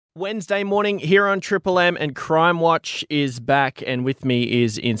Wednesday morning here on Triple M, and Crime Watch is back, and with me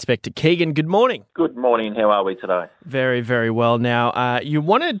is Inspector Keegan. Good morning. Good morning. How are we today? Very, very well. Now, you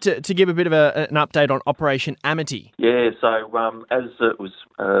wanted to give a bit of an update on Operation Amity. Yeah, so as it was,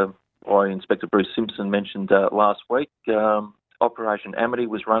 Inspector Bruce Simpson mentioned last week, Operation Amity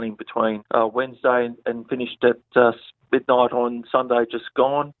was running between Wednesday and finished at midnight on Sunday just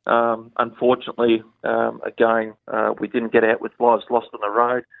gone. Unfortunately, again, we didn't get out with lives lost on the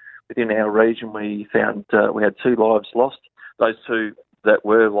road. Within our region, we found we had 2 lives lost. Those 2 that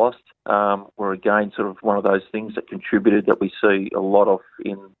were lost were again sort of one of those things that contributed that we see a lot of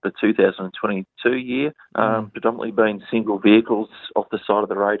in the 2022 year, predominantly being single vehicles off the side of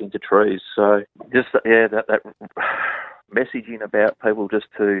the road into trees. So just, that messaging about people just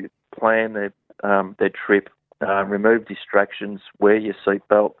to plan their trip, remove distractions, wear your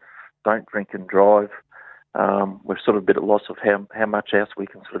seatbelt, don't drink and drive. We're sort of a bit at loss of how much else we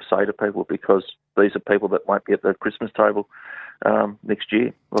can sort of say to people, because these are people that won't be at the Christmas table next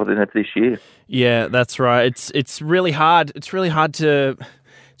year or this year. Yeah, that's right. It's really hard. It's really hard to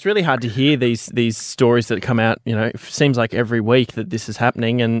hear these stories that come out. You know, it seems like every week that this is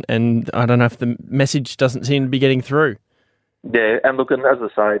happening, and I don't know if the message doesn't seem to be getting through. Yeah, and look, and as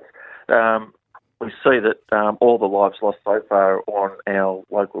I say, we see that all the lives lost so far on our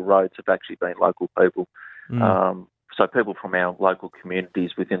local roads have actually been local people. So people from our local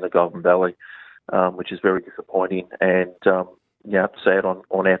communities within the Goulburn Valley, which is very disappointing and sad on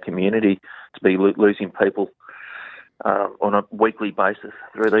our community to be losing people on a weekly basis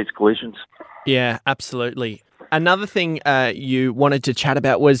through these collisions. Yeah, absolutely. Another thing you wanted to chat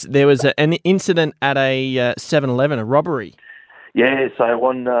about was there was an incident at a 7-Eleven, a robbery. Yeah,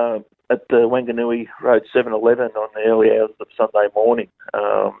 so at the Wanganui Road 7-Eleven on the early hours of Sunday morning,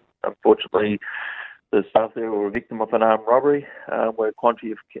 unfortunately, the staff there were a victim of an armed robbery where a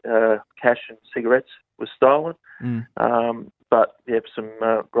quantity of cash and cigarettes was stolen. But some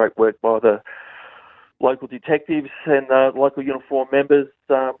great work by the local detectives and local uniform members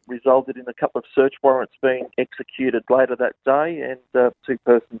resulted in a couple of search warrants being executed later that day, and 2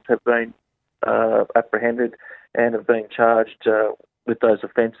 persons have been apprehended and have been charged with those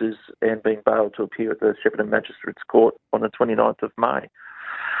offences and being bailed to appear at the Shepparton Magistrates Court on the 29th of May.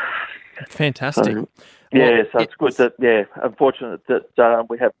 Fantastic. So it's good that, unfortunate that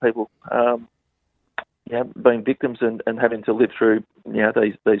we have people, being victims and having to live through,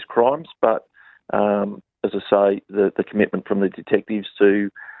 these crimes. But as I say, the commitment from the detectives to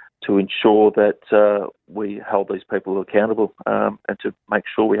ensure that we hold these people accountable and to make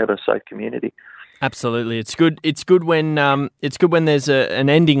sure we have a safe community. Absolutely, it's good. It's good when there's an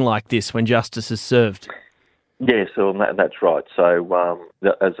ending like this, when justice is served. Yes, that's right. So,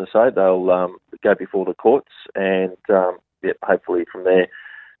 as I say, they'll go before the courts, and hopefully from there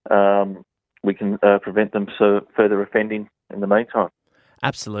we can prevent them further offending in the meantime.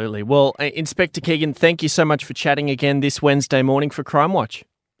 Absolutely. Well, Inspector Keegan, thank you so much for chatting again this Wednesday morning for Crime Watch.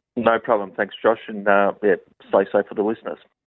 No problem. Thanks, Josh, and stay safe for the listeners.